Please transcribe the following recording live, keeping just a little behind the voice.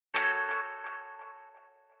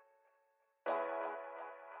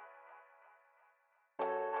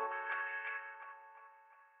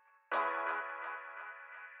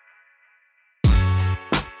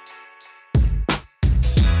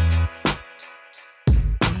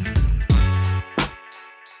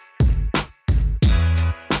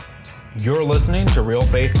You're listening to Real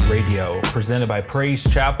Faith Radio, presented by Praise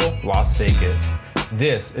Chapel, Las Vegas.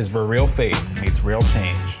 This is where real faith meets real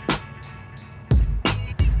change.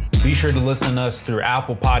 Be sure to listen to us through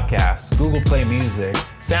Apple Podcasts, Google Play Music,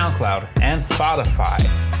 SoundCloud, and Spotify.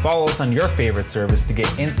 Follow us on your favorite service to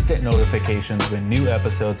get instant notifications when new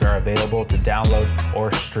episodes are available to download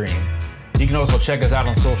or stream. You can also check us out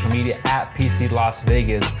on social media at PC Las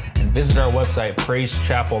Vegas and visit our website,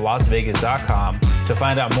 praisechapellasvegas.com, to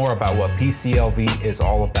find out more about what PCLV is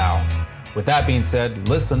all about. With that being said,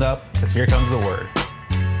 listen up, because here comes the word.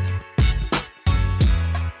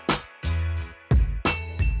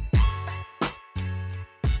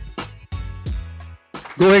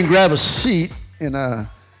 Go ahead and grab a seat, and like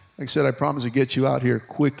I said, I promise to get you out here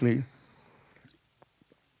quickly.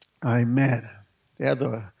 Amen. They have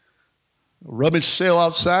a rubbish sale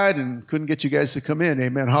outside and couldn't get you guys to come in.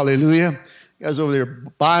 Amen. Hallelujah. You guys over there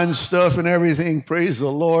buying stuff and everything. Praise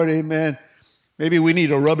the Lord. Amen. Maybe we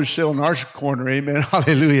need a rubbish sale in our corner. Amen.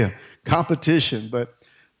 Hallelujah. Competition. But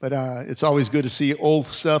it's always good to see old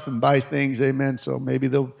stuff and buy things. Amen. So maybe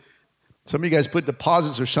some of you guys put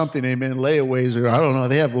deposits or something. Amen. Layaways, or I don't know.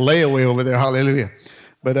 They have layaway over there. Hallelujah.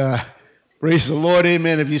 But praise the Lord.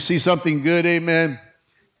 Amen. If you see something good, amen,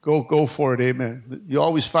 Go for it, amen. You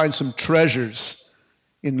always find some treasures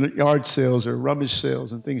in yard sales or rummage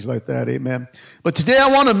sales and things like that, amen. But today I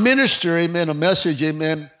want to minister, amen, a message,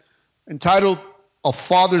 amen, entitled A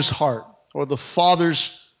Father's Heart, or The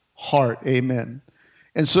Father's Heart, amen.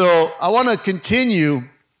 And so I want to continue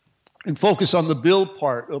and focus on the build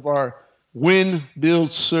part of our win, build,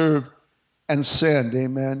 serve, and send,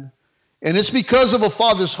 amen. And it's because of a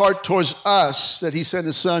Father's heart towards us that he sent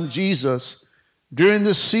his son, Jesus, during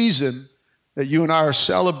this season that you and I are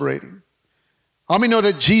celebrating. How many know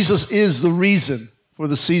that Jesus is the reason for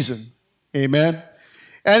the season? Amen.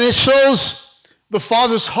 And it shows the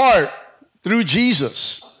Father's heart through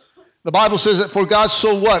Jesus. The Bible says that for God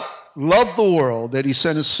so what? Loved the world that he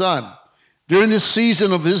sent his son. During this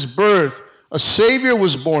season of his birth, a Savior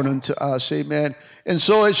was born unto us. Amen. And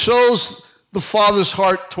so it shows the Father's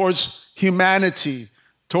heart towards humanity,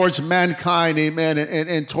 towards mankind. Amen.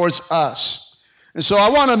 And towards us. And so I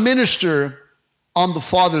want to minister on the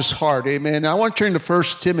Father's heart, amen. Now I want to turn to 1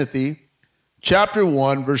 Timothy chapter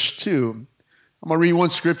 1, verse 2. I'm going to read one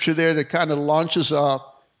scripture there that kind of launches off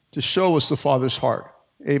to show us the Father's heart,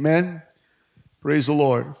 amen. Praise the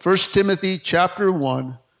Lord. 1 Timothy chapter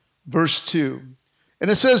 1, verse 2.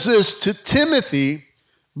 And it says this, to Timothy,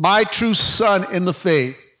 my true son in the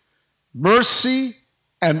faith, mercy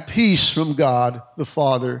and peace from God the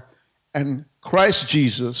Father and Christ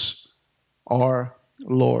Jesus our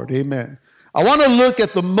Lord. Amen. I want to look at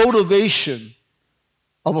the motivation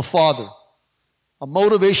of a father. A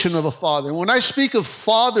motivation of a father. And when I speak of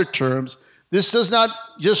father terms, this does not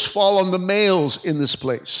just fall on the males in this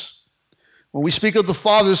place. When we speak of the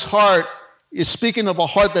Father's heart, it's speaking of a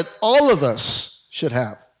heart that all of us should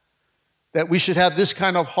have. That we should have this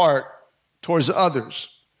kind of heart towards others.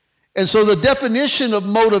 And so the definition of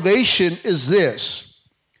motivation is this: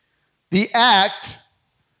 the act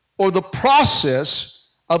or the process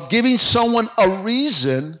of giving someone a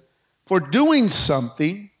reason for doing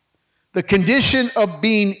something, the condition of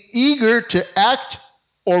being eager to act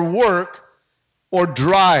or work or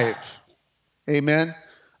drive. Amen.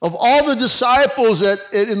 Of all the disciples that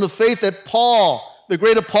in the faith that Paul, the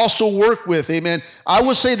great apostle, worked with, amen, I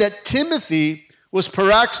would say that Timothy was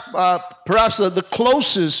perhaps the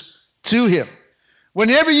closest to him.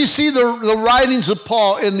 Whenever you see the writings of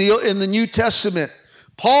Paul in the New Testament,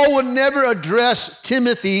 Paul would never address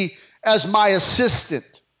Timothy as my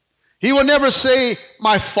assistant. He would never say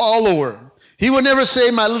my follower. He would never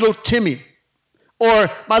say my little Timmy or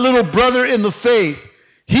my little brother in the faith.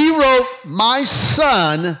 He wrote my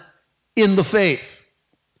son in the faith.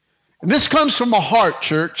 And this comes from a heart,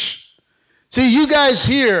 church. See, you guys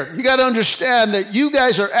here, you got to understand that you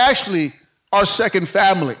guys are actually our second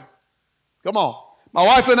family. Come on. My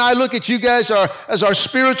wife and I look at you guys as our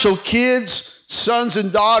spiritual kids, sons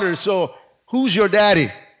and daughters. So who's your daddy?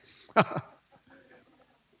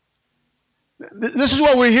 This is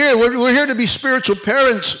what we're here. We're here to be spiritual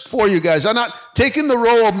parents for you guys. I'm not taking the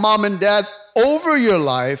role of mom and dad over your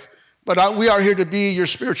life, but we are here to be your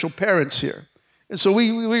spiritual parents here. And so we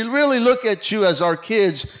really look at you as our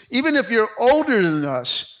kids. Even if you're older than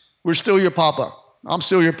us, we're still your papa. I'm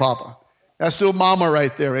still your papa. That's still mama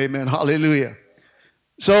right there. Amen. Hallelujah.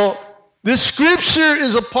 So this scripture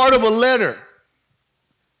is a part of a letter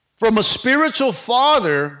from a spiritual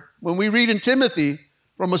father, when we read in Timothy,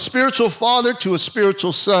 from a spiritual father to a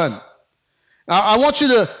spiritual son. Now, I want you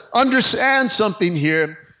to understand something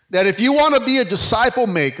here, that if you want to be a disciple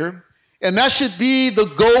maker, and that should be the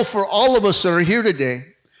goal for all of us that are here today,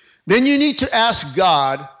 then you need to ask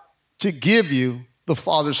God to give you the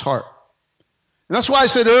Father's heart. And that's why I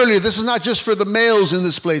said earlier, this is not just for the males in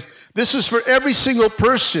this place. This is for every single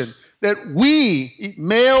person that we,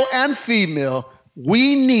 male and female,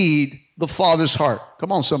 we need the Father's heart.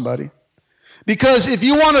 Come on, somebody. Because if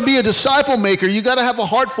you want to be a disciple maker, you got to have a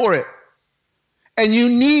heart for it. And you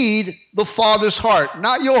need the Father's heart,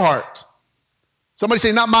 not your heart. Somebody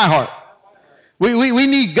say, not my heart. We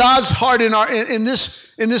need God's heart in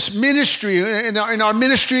this ministry, in our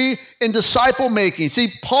ministry in disciple making.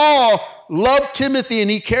 See, Paul loved Timothy and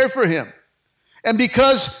he cared for him. And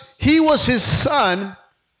because he was his son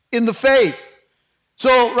in the faith.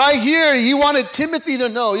 So right here, he wanted Timothy to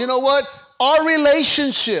know, you know what? Our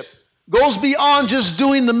relationship goes beyond just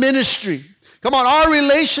doing the ministry. Come on, our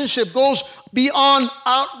relationship goes beyond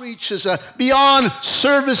outreaches, beyond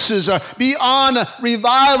services, beyond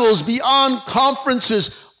revivals, beyond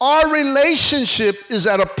conferences. Our relationship is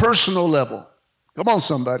at a personal level. Come on,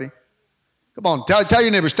 somebody. Come on, tell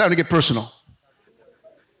your neighbors, it's time to get personal.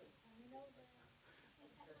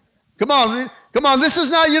 Come on, this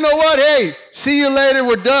is not, you know what, hey, see you later,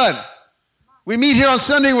 we're done. We meet here on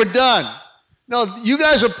Sunday, we're done. No, you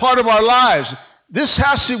guys are part of our lives.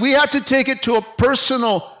 We have to take it to a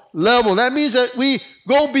personal level. That means that we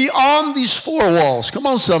go beyond these four walls. Come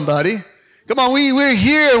on, somebody. Come on, we're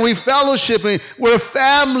here, we fellowship, we're a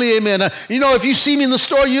family, amen. If you see me in the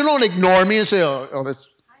store, you don't ignore me and say, oh that's...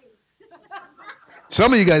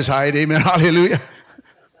 Some of you guys hide, amen, hallelujah.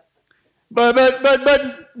 But no,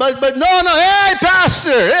 hey,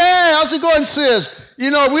 pastor, hey, how's it going, sis? We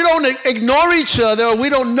don't ignore each other, or we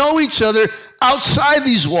don't know each other outside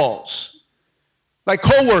these walls. Like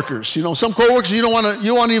co-workers, some co-workers you want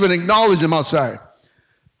to even acknowledge them outside.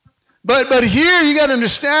 But here you got to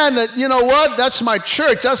understand that, you know what? That's my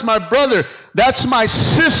church. That's my brother. That's my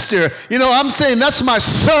sister. I'm saying that's my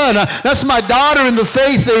son. That's my daughter in the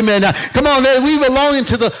faith. Amen. Come on, we belong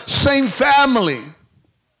into the same family.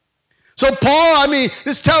 So Paul,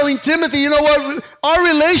 is telling Timothy, you know what? Our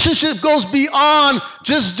relationship goes beyond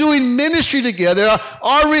just doing ministry together.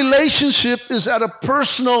 Our relationship is at a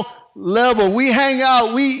personal level. We hang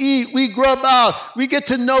out, we eat, we grub out, we get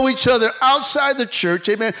to know each other outside the church.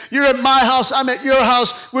 Amen. You're at my house, I'm at your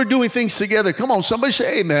house. We're doing things together. Come on, somebody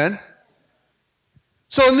say amen.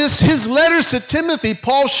 So in his letters to Timothy,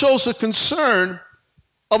 Paul shows a concern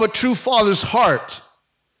of a true father's heart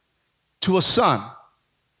to a son.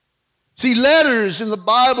 See, letters in the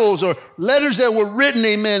Bibles or letters that were written,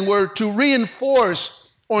 amen, were to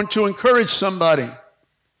reinforce or to encourage somebody.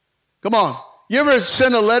 Come on. You ever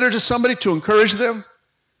sent a letter to somebody to encourage them?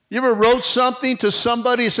 You ever wrote something to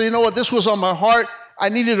somebody and say, you know what, this was on my heart. I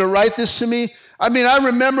needed to write this to me. I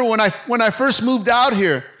remember when I first moved out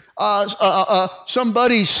here,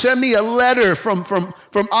 somebody sent me a letter from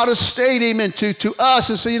out of state, amen, to us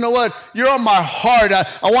and say, you know what, you're on my heart.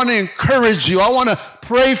 I want to encourage you. I want to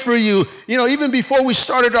pray for you. Even before we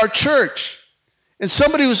started our church. And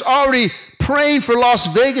somebody was already praying for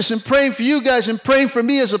Las Vegas and praying for you guys and praying for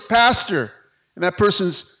me as a pastor. And that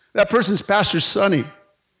person's Pastor Sonny.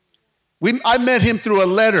 I met him through a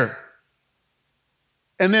letter.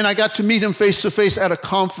 And then I got to meet him face to face at a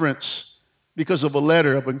conference because of a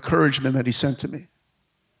letter of encouragement that he sent to me.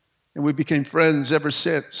 And we became friends ever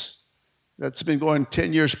since. That's been going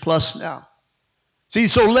 10 years plus now. See,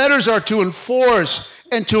 so letters are to enforce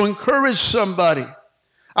and to encourage somebody.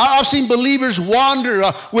 I've seen believers wander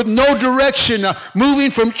with no direction,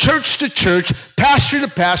 moving from church to church, pastor to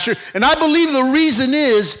pastor. And I believe the reason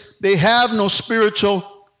is they have no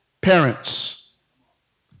spiritual parents.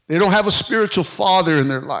 They don't have a spiritual father in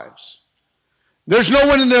their lives. There's no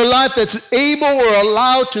one in their life that's able or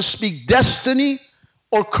allowed to speak destiny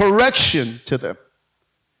or correction to them.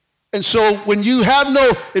 And so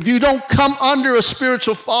if you don't come under a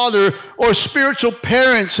spiritual father or spiritual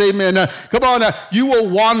parents, amen, you will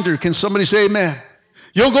wander. Can somebody say amen?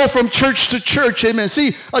 You'll go from church to church, amen.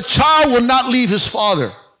 See, a child will not leave his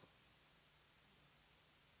father.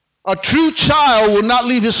 A true child will not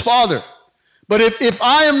leave his father. But if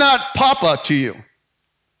I am not Papa to you,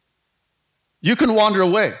 you can wander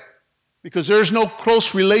away because there's no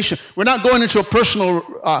close relation. We're not going into a personal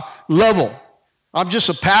level. I'm just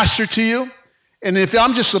a pastor to you. And if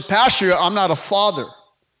I'm just a pastor, I'm not a father.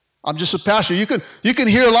 I'm just a pastor. You can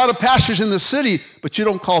hear a lot of pastors in the city, but you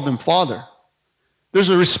don't call them father. There's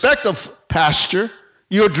a respect of pastor.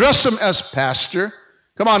 You address them as pastor.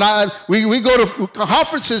 Come on, we go to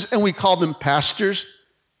conferences and we call them pastors,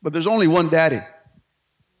 but there's only one daddy.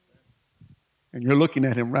 And you're looking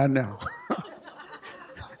at him right now.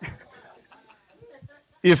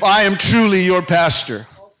 if I am truly your pastor.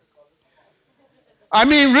 I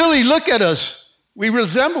mean, really, look at us. We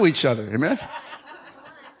resemble each other. Amen?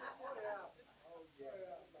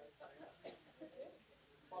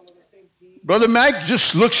 Brother Mac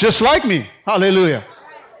just looks just like me. Hallelujah.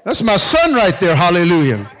 That's my son right there.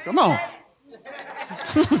 Hallelujah. Come on.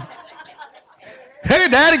 Hey,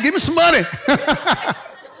 Daddy, give me some money.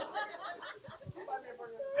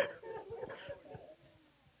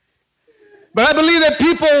 But I believe that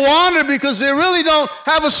people wander because they really don't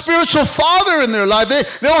have a spiritual father in their life. They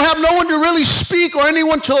don't have no one to really speak or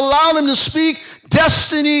anyone to allow them to speak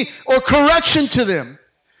destiny or correction to them.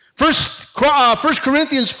 First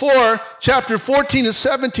Corinthians 4, chapter 14 to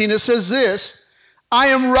 17, it says this, I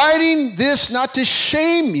am writing this not to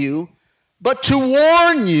shame you, but to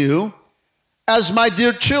warn you as my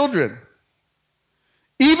dear children.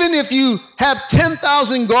 Even if you have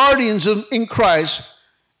 10,000 guardians in Christ,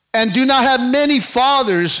 and do not have many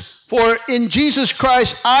fathers, for in Jesus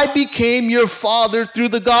Christ I became your father through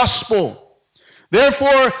the gospel.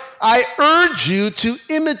 Therefore, I urge you to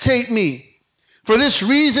imitate me. For this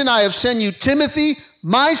reason I have sent you Timothy,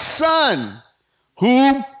 my son,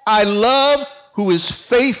 whom I love, who is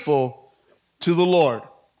faithful to the Lord.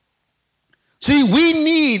 See,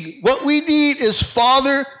 what we need is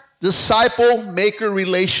father-disciple-maker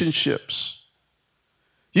relationships.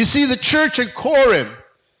 You see, the church at Corinth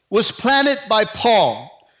was planted by Paul.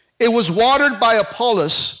 It was watered by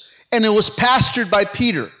Apollos, and it was pastored by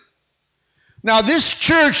Peter. Now, this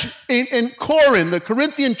church in Corinth, the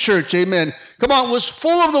Corinthian church, amen, come on, was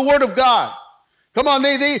full of the Word of God. Come on,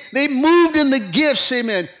 they moved in the gifts,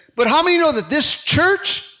 amen. But how many know that this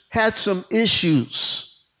church had some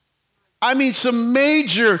issues? I mean, some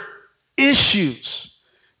major issues.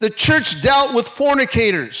 The church dealt with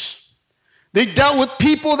fornicators. They dealt with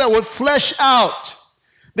people that were fleshed out.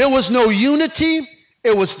 There was no unity.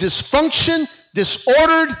 It was dysfunction,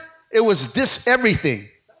 disordered. It was everything.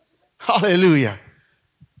 Hallelujah.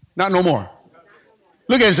 Not no more.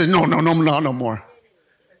 Look at him and say, no more.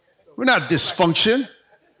 We're not dysfunction.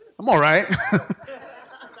 I'm all right.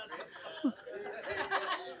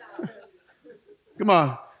 Come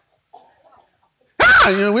on.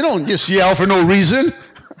 We don't just yell for no reason.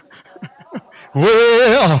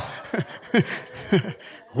 Well,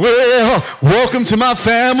 welcome to my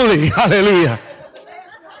family. Hallelujah.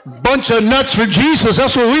 Bunch of nuts for Jesus.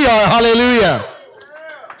 That's what we are. Hallelujah.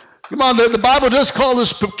 Come on, the Bible does call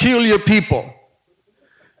us peculiar people.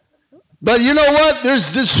 But you know what?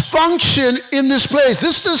 There's dysfunction in this place.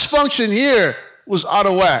 This dysfunction here was out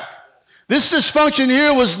of whack. This dysfunction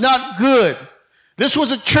here was not good. This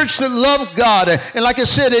was a church that loved God. And like I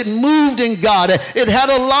said, it moved in God. It had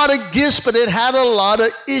a lot of gifts, but it had a lot of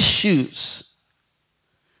issues.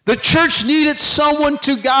 The church needed someone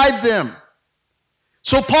to guide them.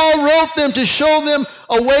 So Paul wrote them to show them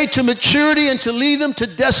a way to maturity and to lead them to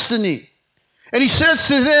destiny. And he says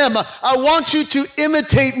to them, I want you to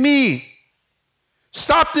imitate me.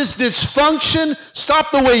 Stop this dysfunction. Stop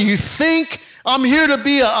the way you think. I'm here to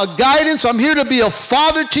be a guidance. I'm here to be a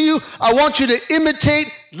father to you. I want you to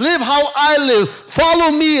imitate, live how I live.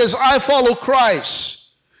 Follow me as I follow Christ.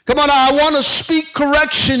 Come on, I want to speak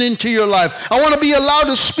correction into your life. I want to be allowed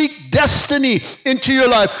to speak destiny into your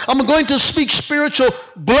life. I'm going to speak spiritual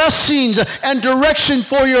blessings and direction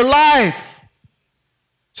for your life.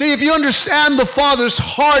 See, if you understand the Father's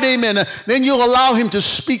heart, amen, then you'll allow him to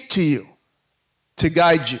speak to you, to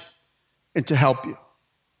guide you, and to help you.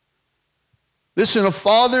 Listen, a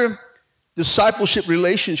father-discipleship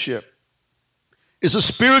relationship is a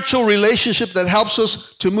spiritual relationship that helps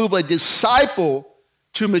us to move a disciple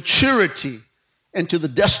to maturity and to the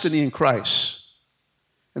destiny in Christ.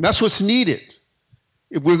 And that's what's needed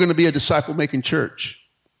if we're going to be a disciple-making church.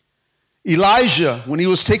 Elijah, when he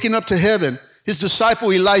was taken up to heaven, his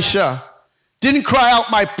disciple Elisha didn't cry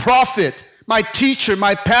out, my prophet, my teacher,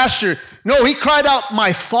 my pastor. No, he cried out,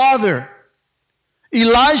 my father.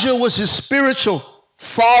 Elijah was his spiritual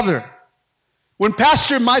father. When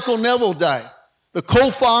Pastor Michael Neville died, the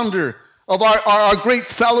co-founder of our great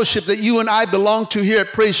fellowship that you and I belong to here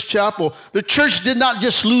at Praise Chapel, the church did not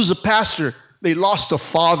just lose a pastor, they lost a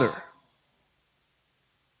father.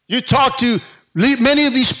 You talk to many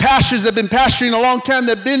of these pastors that have been pastoring a long time,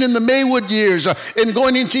 that have been in the Maywood years and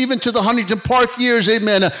going into even to the Huntington Park years,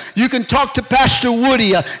 amen. You can talk to Pastor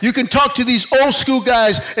Woody. You can talk to these old school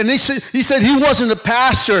guys, and he said he wasn't a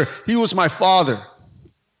pastor, he was my father.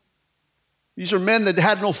 These are men that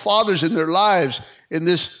had no fathers in their lives, and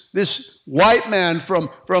this white man from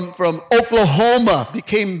Oklahoma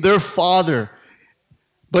became their father.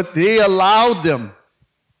 But they allowed them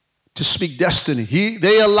to speak destiny.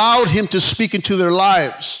 They allowed him to speak into their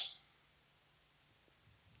lives.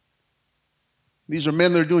 These are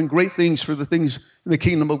men that are doing great things for the things in the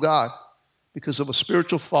kingdom of God because of a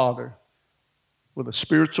spiritual father with a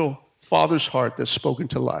spiritual father's heart that's spoken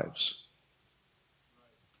to lives.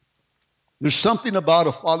 There's something about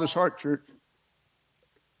a father's heart, church.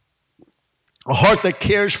 A heart that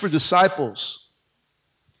cares for disciples,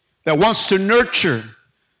 that wants to nurture,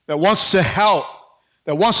 that wants to help,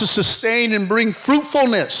 that wants to sustain and bring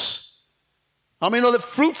fruitfulness. How many know that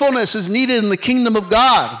fruitfulness is needed in the kingdom of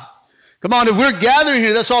God? Come on, if we're gathering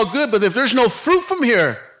here, that's all good, but if there's no fruit from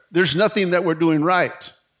here, there's nothing that we're doing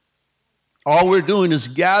right. All we're doing is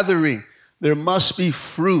gathering. There must be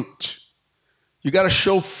fruit. You got to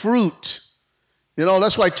show fruit. You know,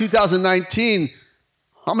 that's why 2019,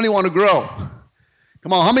 how many want to grow?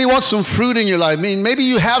 Come on, how many want some fruit in your life? I mean, maybe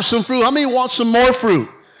you have some fruit. How many want some more fruit?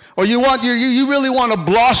 Or you really want to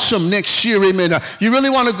blossom next year, amen. You really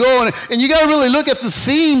want to go, and you got to really look at the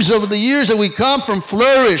themes of the years that we come from: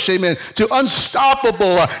 flourish, amen, to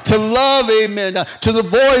unstoppable, to love, amen, to the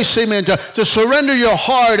voice, amen, to surrender your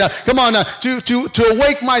heart, come on, to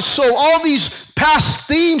awake my soul. All these past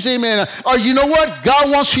themes, amen, are, you know what?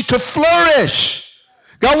 God wants you to flourish.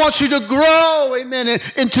 God wants you to grow, amen,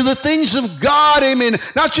 into the things of God, amen.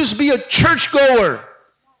 Not just be a churchgoer,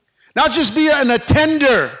 not just be an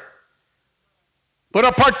attender, but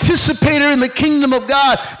a participator in the kingdom of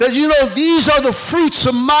God. That, you know, these are the fruits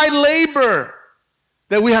of my labor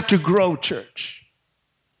that we have to grow, church.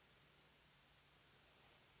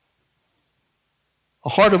 A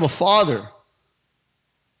heart of a father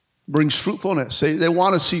brings fruitfulness. They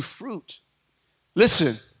want to see fruit.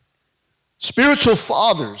 Listen, spiritual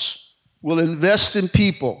fathers will invest in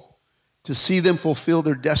people to see them fulfill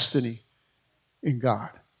their destiny in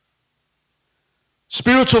God.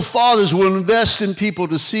 Spiritual fathers will invest in people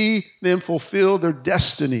to see them fulfill their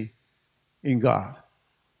destiny in God.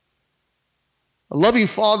 A loving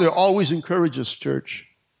father always encourages, church.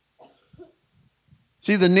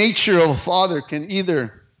 See, the nature of a father can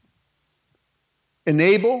either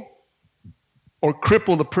enable or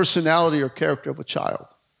cripple the personality or character of a child.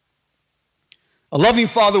 A loving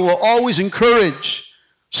father will always encourage,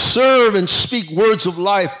 serve, and speak words of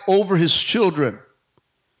life over his children.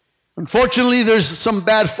 Unfortunately, there's some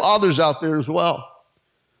bad fathers out there as well.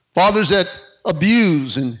 Fathers that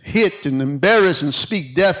abuse and hit and embarrass and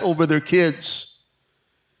speak death over their kids.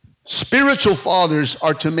 Spiritual fathers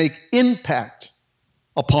are to make impact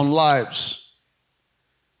upon lives.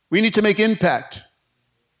 We need to make impact.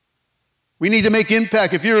 We need to make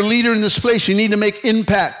impact. If you're a leader in this place, you need to make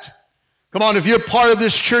impact. Come on, if you're part of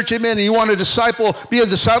this church, amen, and you want to be a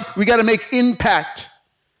disciple, we got to make impact.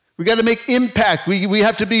 We got to make impact. We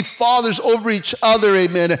have to be fathers over each other,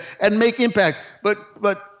 amen, and make impact. But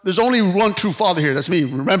there's only one true father here. That's me.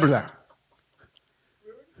 Remember that.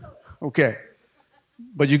 Okay.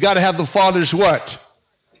 But you got to have the father's what?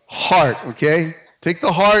 Heart, okay? Take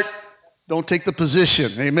the heart. Don't take the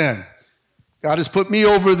position. Amen. God has put me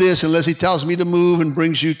over this unless he tells me to move and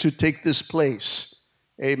brings you to take this place.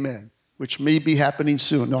 Amen. Which may be happening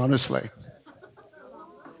soon, honestly.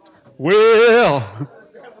 Well,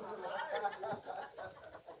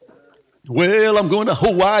 I'm going to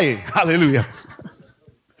Hawaii. Hallelujah.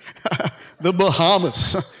 The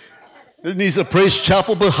Bahamas. There needs a Praise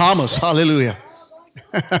Chapel, Bahamas. Hallelujah.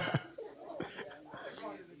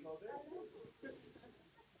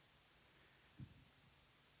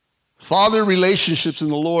 Father relationships in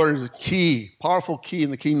the Lord is a key, powerful key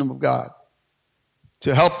in the kingdom of God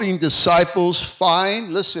to helping disciples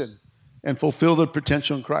find, listen, and fulfill their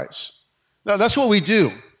potential in Christ. Now, that's what we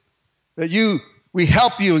do. We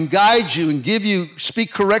help you and guide you and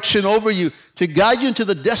speak correction over you to guide you into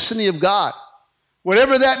the destiny of God.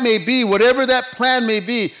 Whatever that may be, whatever that plan may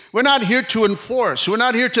be, we're not here to enforce. We're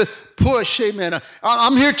not here to push, amen.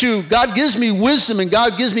 I'm here God gives me wisdom and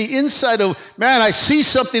God gives me insight of, man, I see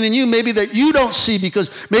something in you maybe that you don't see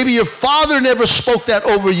because maybe your father never spoke that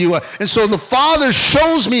over you. And so the Father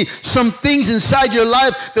shows me some things inside your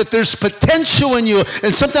life that there's potential in you.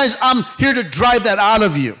 And sometimes I'm here to drive that out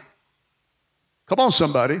of you. Come on,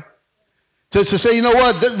 somebody. To say, you know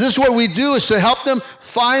what, this is what we do is to help them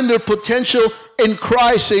find their potential in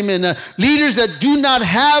Christ, amen. Leaders that do not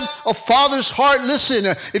have a father's heart, listen,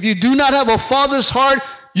 if you do not have a father's heart,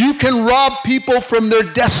 you can rob people from their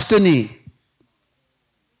destiny.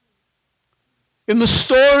 In the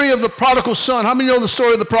story of the prodigal son, how many know the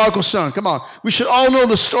story of the prodigal son? Come on. We should all know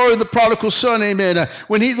the story of the prodigal son, amen.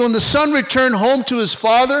 When the son returned home to his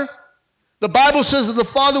father, the Bible says that the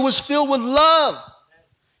father was filled with love.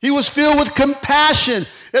 He was filled with compassion.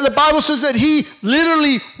 And the Bible says that he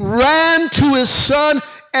literally ran to his son,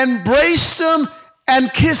 embraced him,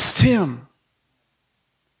 and kissed him.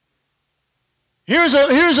 Here's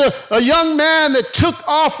a young man that took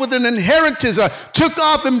off with an inheritance, took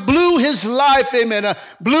off and blew his life, amen,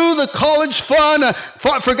 blew the college fund,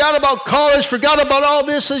 forgot about college, forgot about all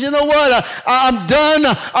this, says, you know what, I'm done,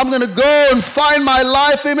 I'm going to go and find my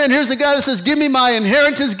life, amen. Here's a guy that says, give me my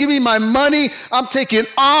inheritance, give me my money, I'm taking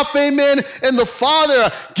off, amen, and the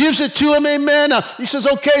father gives it to him, amen. He says,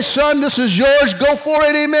 okay, son, this is yours, go for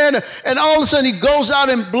it, amen, and all of a sudden he goes out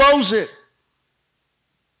and blows it.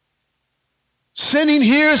 Sinning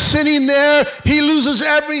here, sinning there, he loses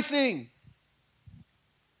everything.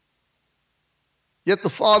 Yet the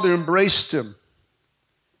father embraced him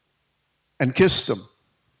and kissed him.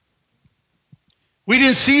 We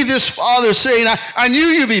didn't see this father saying, I knew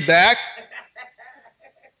you'd be back.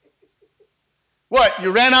 What,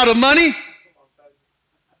 you ran out of money?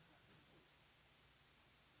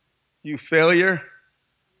 You failure?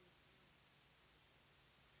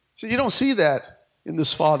 So you don't see that in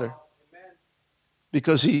this father.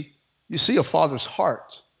 Because you see a father's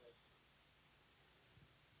heart.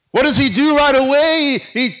 What does he do right away?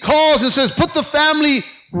 He calls and says, put the family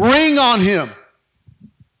ring on him.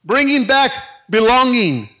 Bringing back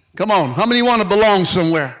belonging. Come on, how many want to belong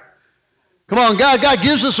somewhere? Come on, God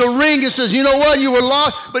gives us a ring and says, you know what, you were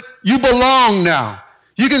lost, but you belong now.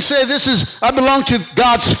 You can say, I belong to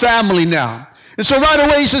God's family now. And so right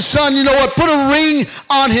away he says, son, you know what, put a ring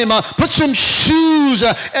on him, put some shoes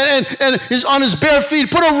and on his bare feet,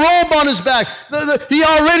 put a robe on his back. He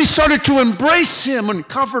already started to embrace him and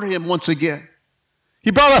cover him once again.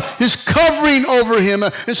 He brought his covering over him,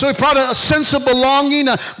 and so he brought a sense of belonging,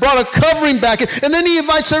 brought a covering back, and then he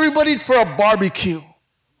invites everybody for a barbecue,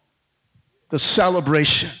 the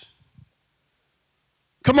celebration.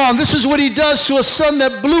 Come on, this is what he does to a son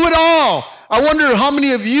that blew it all. I wonder how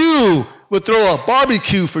many of you would throw a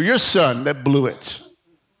barbecue for your son that blew it.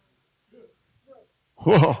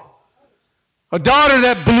 Whoa. A daughter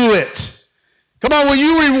that blew it. Come on, will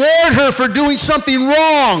you reward her for doing something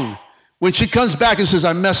wrong? When she comes back and says,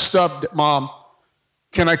 I messed up, Mom.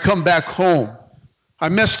 Can I come back home? I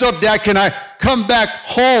messed up, Dad. Can I come back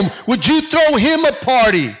home? Would you throw him a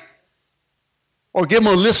party? Or give him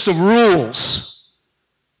a list of rules?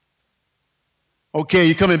 Okay,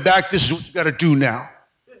 you're coming back. This is what you got to do now.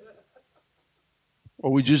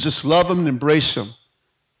 Or would you just love him and embrace him?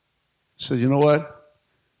 Say, you know what?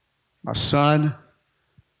 My son,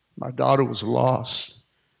 my daughter was lost,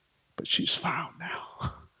 but she's found now.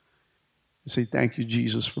 And say, thank you,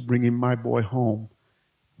 Jesus, for bringing my boy home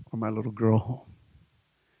or my little girl home.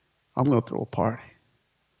 I'm going to throw a party.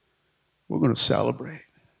 We're going to celebrate.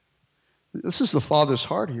 This is the Father's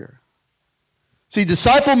heart here. See,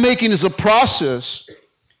 disciple making is a process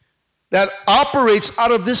that operates out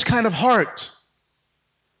of this kind of heart.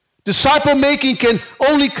 Disciple making can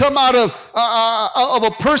only come out of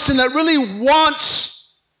a person that really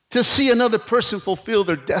wants to see another person fulfill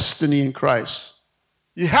their destiny in Christ.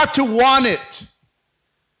 You have to want it.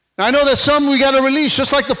 Now, I know that some we got to release,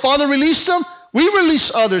 just like the Father released them. We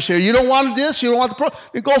release others here. You don't want this, you don't want the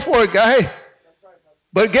then go for it, guy. Hey.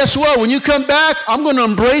 But guess what? When you come back, I'm going to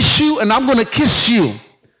embrace you and I'm going to kiss you.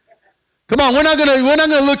 Come on, we're not going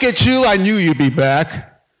to look at you. I knew you'd be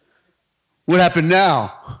back. What happened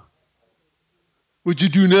now? What'd you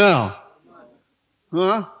do now?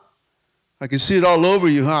 Huh? I can see it all over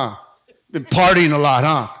you, huh? Been partying a lot,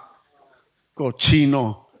 huh?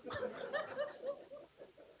 Cochino.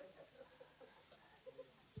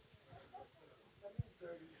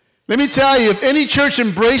 Let me tell you, if any church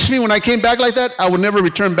embraced me when I came back like that, I would never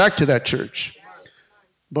return back to that church.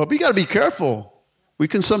 But we got to be careful. We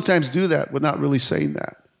can sometimes do that without really saying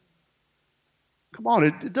that. Come on,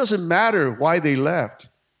 it doesn't matter why they left.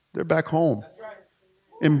 They're back home.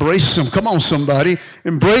 Embrace them. Come on, somebody.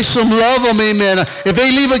 Embrace them, love them, amen. If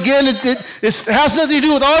they leave again, it has nothing to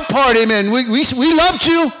do with our part, amen. We loved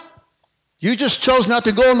you. You just chose not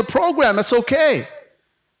to go on the program. That's okay.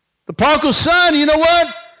 The prodigal son, you know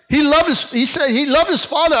what? He loved his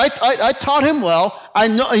father. I taught him well. I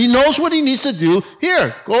know he knows what he needs to do.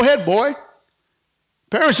 Here, go ahead, boy.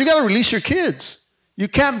 Parents, you got to release your kids. You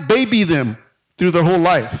can't baby them through their whole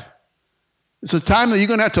life. It's a time that you're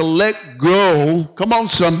going to have to let go. Come on,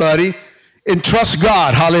 somebody. And trust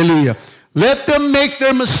God. Hallelujah. Let them make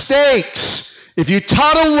their mistakes. If you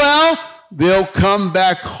taught them well, they'll come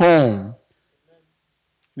back home.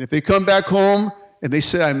 And if they come back home and they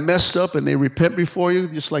say, I messed up, and they repent before you,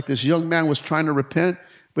 just like this young man was trying to repent,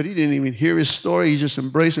 but he didn't even hear his story. He just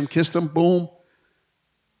embraced him, kissed him, boom.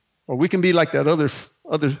 Or we can be like that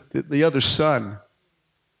the other son.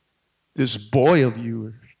 this boy of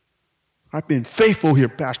yours. I've been faithful here,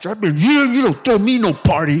 Pastor. You don't throw me no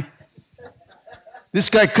party. This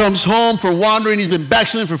guy comes home from wandering. He's been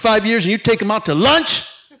backsliding for 5 years, and you take him out to lunch?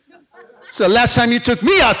 It's the last time you took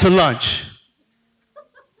me out to lunch.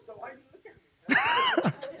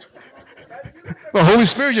 The Holy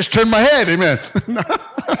Spirit just turned my head. Amen.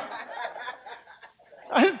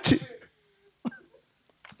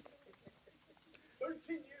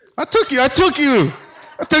 I took you to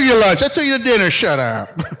lunch. I took you to dinner. Shut up.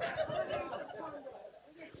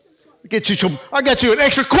 I got you an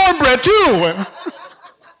extra cornbread too.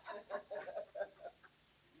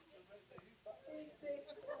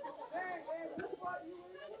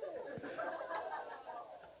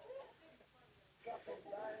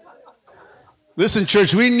 Listen,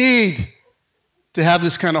 church, we need to have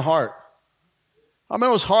this kind of heart. I mean,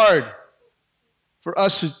 it was hard for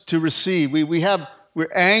us to receive.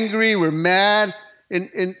 We're angry, we're mad.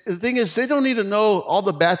 And the thing is, they don't need to know all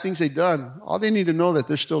the bad things they've done. All they need to know that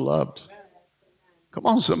they're still loved. Come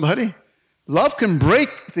on, somebody. Love can break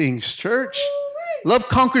things, church. Love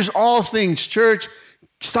conquers all things, church.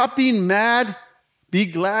 Stop being mad. Be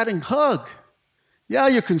glad and hug. Yeah,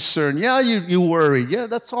 you're concerned. Yeah, you worry. Yeah,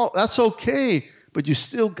 that's all. That's okay. But you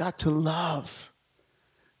still got to love.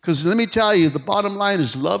 Because let me tell you, the bottom line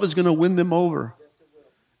is love is going to win them over.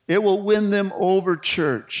 It will win them over,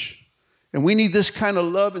 church. And we need this kind of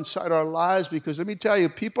love inside our lives because let me tell you,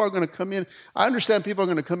 people are going to come in. I understand people are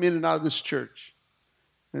going to come in and out of this church.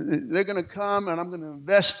 And they're going to come and I'm going to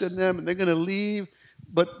invest in them and they're going to leave.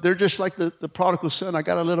 But they're just like the prodigal son. I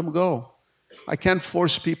got to let them go. I can't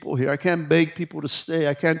force people here. I can't beg people to stay.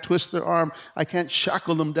 I can't twist their arm. I can't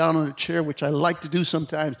shackle them down on a chair, which I like to do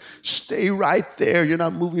sometimes. Stay right there. You're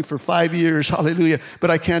not moving for 5 years. Hallelujah.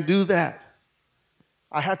 But I can't do that.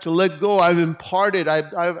 I have to let go. I've imparted.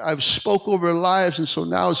 I've spoke over lives, and so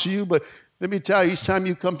now it's you. But let me tell you, each time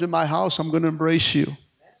you come to my house, I'm going to embrace you.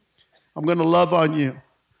 I'm going to love on you.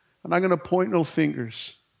 I'm not going to point no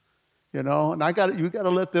fingers. You know, and you got to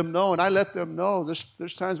let them know, and I let them know.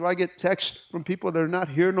 There's times where I get texts from people that are not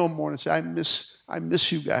here no more, and say, I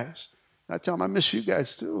miss you guys. And I tell them, I miss you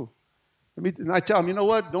guys too. And I tell them, you know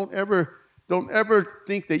what? Don't ever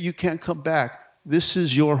think that you can't come back. This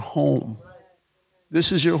is your home.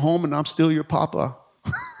 This is your home, and I'm still your papa.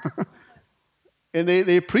 And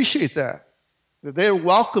they appreciate that they're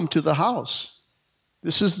welcome to the house.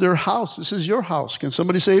 This is their house. This is your house. Can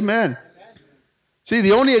somebody say amen? See,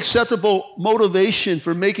 the only acceptable motivation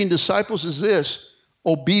for making disciples is this: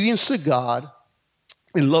 obedience to God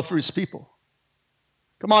and love for his people.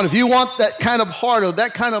 Come on, if you want that kind of heart or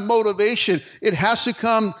that kind of motivation, it has to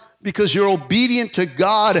come because you're obedient to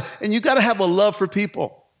God and you got to have a love for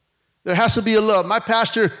people. There has to be a love. My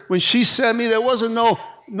pastor, when she sent me, there wasn't no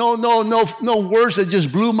words that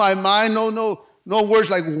just blew my mind. No words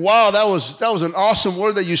like, wow, that was an awesome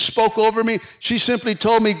word that you spoke over me. She simply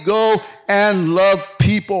told me, go and love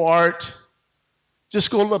people, Art. Just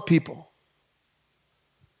go love people.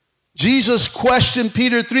 Jesus questioned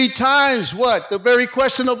Peter 3 times. What? The very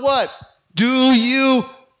question of what? Do you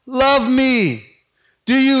love me?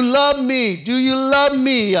 Do you love me? Do you love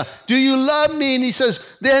me? Do you love me? And he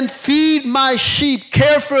says, then feed my sheep,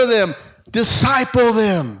 care for them, disciple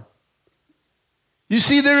them. You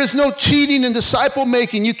see, there is no cheating in disciple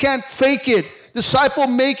making. You can't fake it. Disciple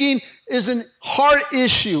making is a heart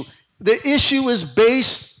issue. The issue is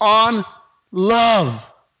based on love.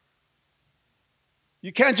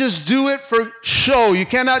 You can't just do it for show. You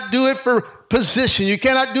cannot do it for position. You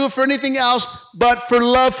cannot do it for anything else but for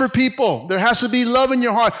love for people. There has to be love in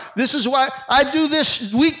your heart. This is why I do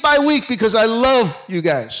this week by week, because I love you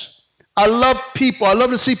guys. I love people. I love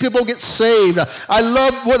to see people get saved. I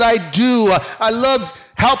love what I do. I love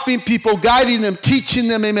helping people, guiding them, teaching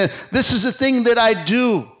them. Amen. This is the thing that I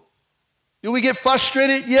do. Do we get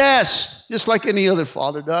frustrated? Yes. Just like any other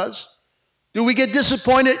father does. Do we get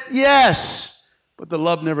disappointed? Yes. But the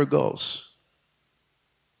love never goes.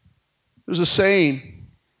 There's a saying,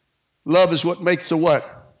 love is what makes the what?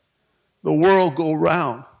 The world go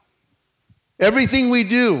round. Everything we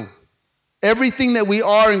do, everything that we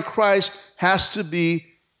are in Christ has to be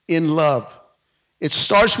in love. It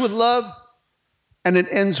starts with love and it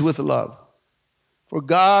ends with love. For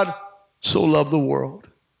God so loved the world.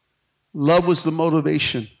 Love was the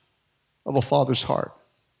motivation of a father's heart.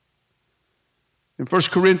 In 1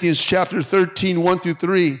 Corinthians chapter 13, 1 through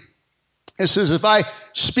 3, it says, if I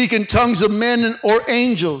speak in tongues of men or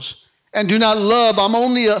angels and do not love, I'm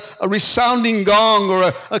only a resounding gong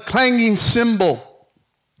or a clanging cymbal.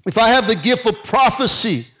 If I have the gift of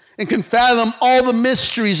prophecy and can fathom all the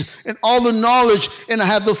mysteries and all the knowledge, and I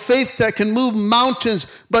have the faith that can move mountains,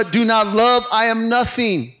 but do not love, I am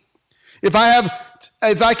nothing. If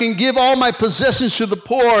I can give all my possessions to the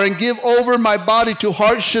poor and give over my body to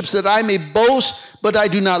hardships that I may boast, but I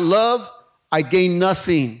do not love, I gain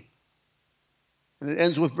nothing. And it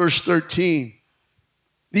ends with verse 13.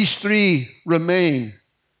 These three remain: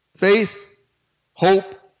 faith, hope,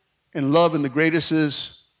 and love, and the greatest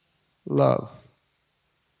is love.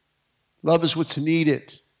 Love is what's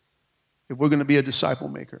needed if we're going to be a disciple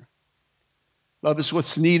maker. Love is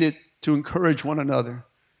what's needed to encourage one another.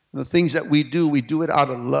 And the things that we do it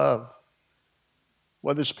out of love.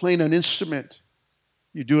 Whether it's playing an instrument,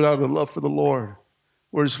 you do it out of love for the Lord.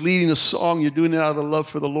 Where it's leading a song, you're doing it out of the love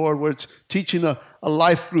for the Lord. Where it's teaching a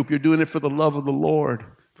life group, you're doing it for the love of the Lord,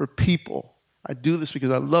 for people. I do this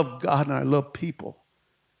because I love God and I love people.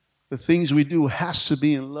 The things we do has to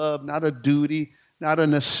be in love, not a duty, not a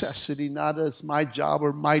necessity, not as my job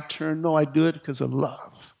or my turn. No, I do it because of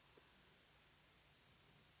love.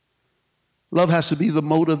 Love has to be the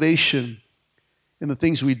motivation in the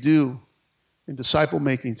things we do in disciple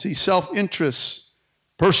making. See, self-interest,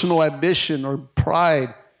 personal ambition, or pride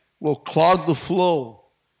will clog the flow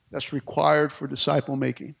that's required for disciple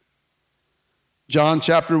making. John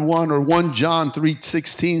chapter 1 or 1 John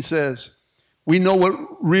 3:16 says, we know what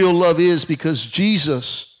real love is because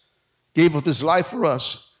Jesus gave up his life for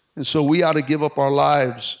us. And so we ought to give up our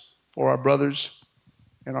lives for our brothers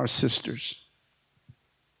and our sisters.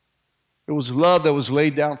 It was love that was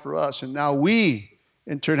laid down for us. And now we,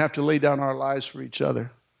 in turn, have to lay down our lives for each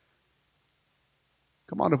other.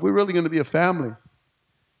 Come on, if we're really going to be a family,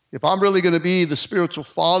 if I'm really going to be the spiritual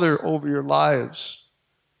father over your lives,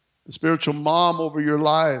 the spiritual mom over your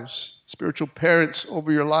lives, spiritual parents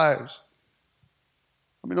over your lives.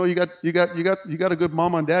 I mean, you got a good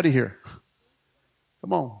mom and daddy here.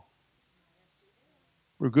 Come on.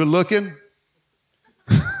 We're good looking.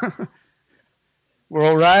 We're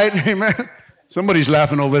all right. Amen. Somebody's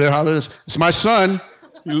laughing over there. It's my son.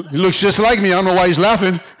 He looks just like me. I don't know why he's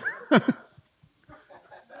laughing.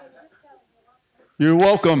 You're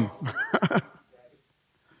welcome.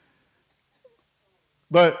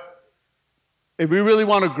 But if we really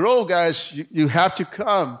want to grow, guys, you have to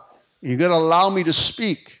come. You've got to allow me to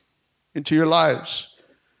speak into your lives.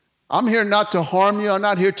 I'm here not to harm you. I'm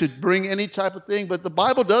not here to bring any type of thing. But the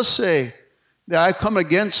Bible does say that I've come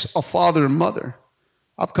against a father and mother.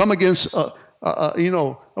 I've come against a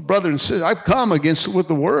brother and sister. I've come against with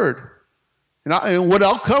the word. And what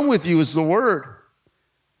I'll come with you is the word.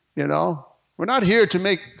 You know, we're not here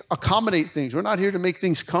to accommodate things. We're not here to make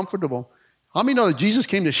things comfortable. How many know that Jesus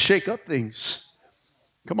came to shake up things?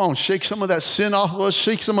 Come on, shake some of that sin off of us.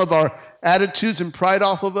 Shake some of our attitudes and pride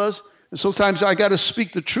off of us. And sometimes I got to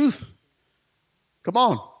speak the truth. Come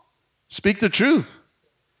on, speak the truth.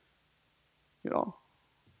 You know,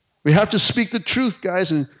 we have to speak the truth,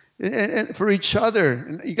 guys, and for each other.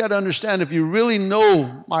 And you got to understand, if you really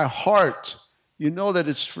know my heart, you know that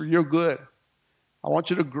it's for your good. I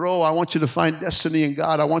want you to grow. I want you to find destiny in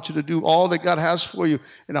God. I want you to do all that God has for you,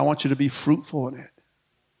 and I want you to be fruitful in it.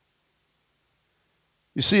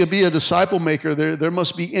 You see, to be a disciple maker, there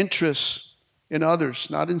must be interest in others,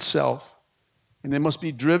 not in self. And they must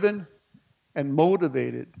be driven and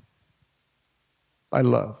motivated by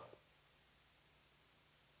love.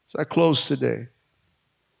 So I close today.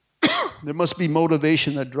 There must be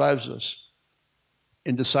motivation that drives us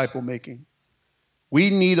in disciple making. We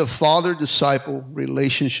need a father-disciple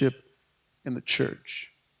relationship in the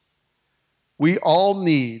church. We all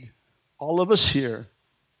need, all of us here,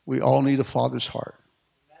 we all need a father's heart.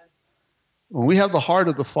 When we have the heart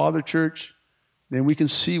of the Father, church, then we can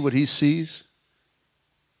see what he sees.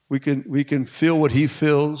 We can feel what he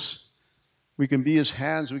feels. We can be his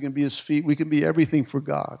hands. We can be his feet. We can be everything for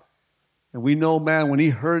God. And we know, man, when he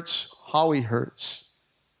hurts, how he hurts.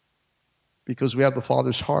 Because we have the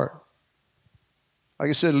Father's heart. Like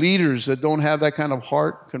I said, leaders that don't have that kind of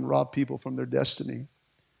heart can rob people from their destiny.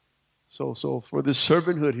 So for this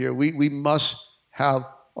servanthood here, we must have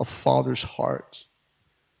a Father's heart.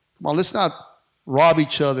 Come on, let's not rob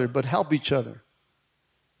each other, but help each other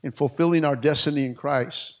in fulfilling our destiny in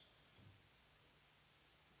Christ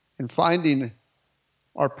and finding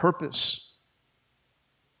our purpose.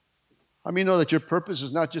 How many know that your purpose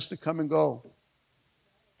is not just to come and go?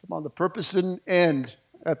 Come on, the purpose didn't end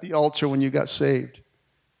at the altar when you got saved.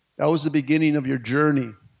 That was the beginning of your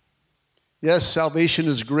journey. Yes, salvation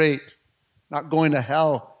is great. Not going to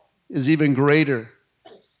hell is even greater.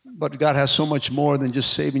 But God has so much more than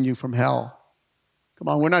just saving you from hell. Come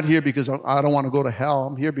on, we're not here because I don't want to go to hell.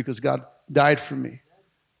 I'm here because God died for me.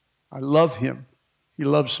 I love him. He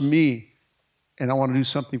loves me, and I want to do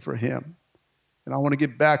something for him. And I want to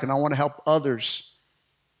give back, and I want to help others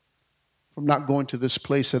from not going to this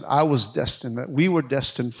place that I was destined, that we were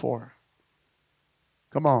destined for.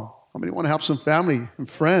 Come on. How many want to help some family and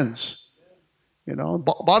friends? You know,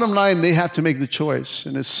 bottom line, they have to make the choice.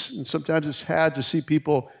 And sometimes it's hard to see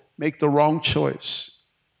people make the wrong choice.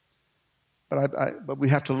 But we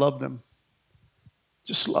have to love them.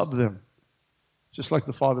 Just love them. Just like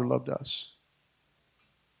the Father loved us.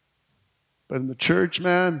 But in the church,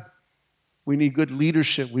 man, we need good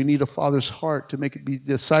leadership. We need a father's heart to make it be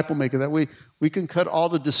disciple maker. That way we can cut all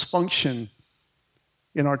the dysfunction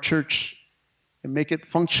in our church and make it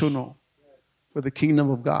functional for the kingdom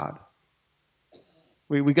of God.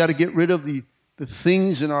 We got to get rid of the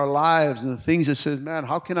things in our lives and the things that says, man,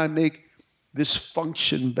 how can I make this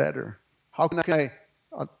function better? How can I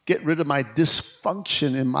get rid of my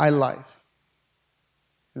dysfunction in my life?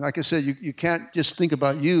 And like I said, you can't just think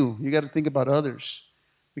about you. You got to think about others.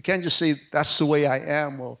 We can't just say, that's the way I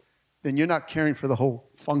am. Well, then you're not caring for the whole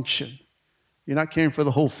function. You're not caring for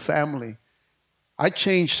the whole family. I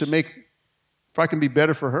changed to make, if I can be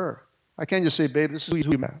better for her. I can't just say, babe, this is who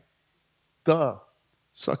you're at. Duh.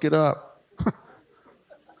 Suck it up.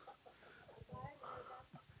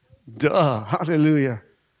 Duh. Hallelujah.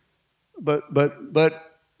 But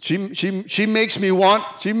she makes me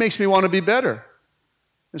want to be better.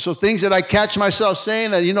 And so things that I catch myself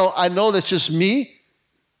saying that, I know that's just me,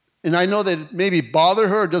 and I know that it maybe bother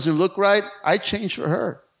her, it doesn't look right, I change for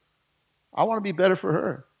her. I want to be better for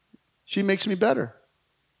her. She makes me better.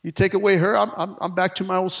 You take away her, I'm back to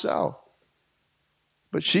my old self.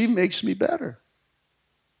 But she makes me better.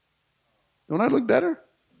 Don't I look better?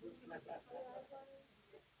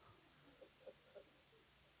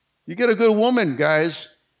 You get a good woman, guys,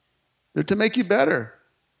 they're to make you better.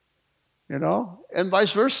 And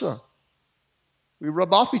vice versa. We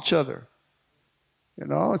rub off each other.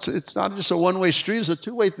 It's not just a one-way street, it's a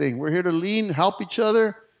two-way thing. We're here to lean, help each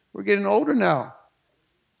other. We're getting older now.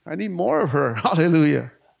 I need more of her.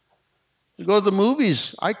 Hallelujah. We go to the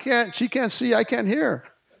movies. She can't see, I can't hear.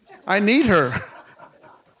 I need her.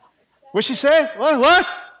 What'd she say? What?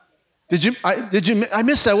 I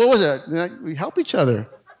missed that. What was it? We help each other.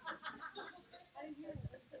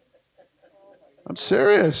 I'm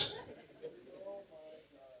serious.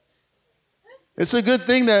 It's a good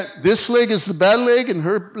thing that this leg is the bad leg and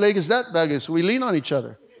her leg is that bad leg. So we lean on each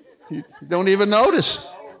other. You don't even notice.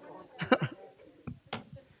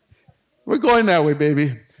 We're going that way,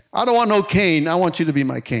 baby. I don't want no cane. I want you to be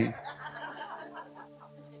my cane.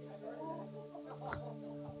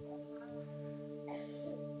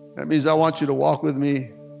 That means I want you to walk with me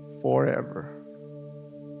forever.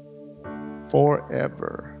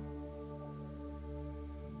 Forever.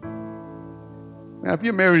 Now, if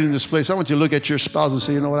you're married in this place, I want you to look at your spouse and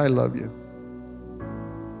say, you know what, I love you.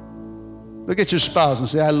 Look at your spouse and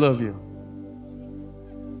say, I love you.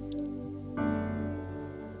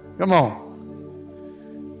 Come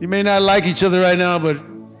on. You may not like each other right now, but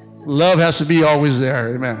love has to be always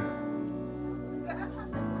there. Amen.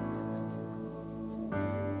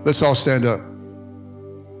 Let's all stand up.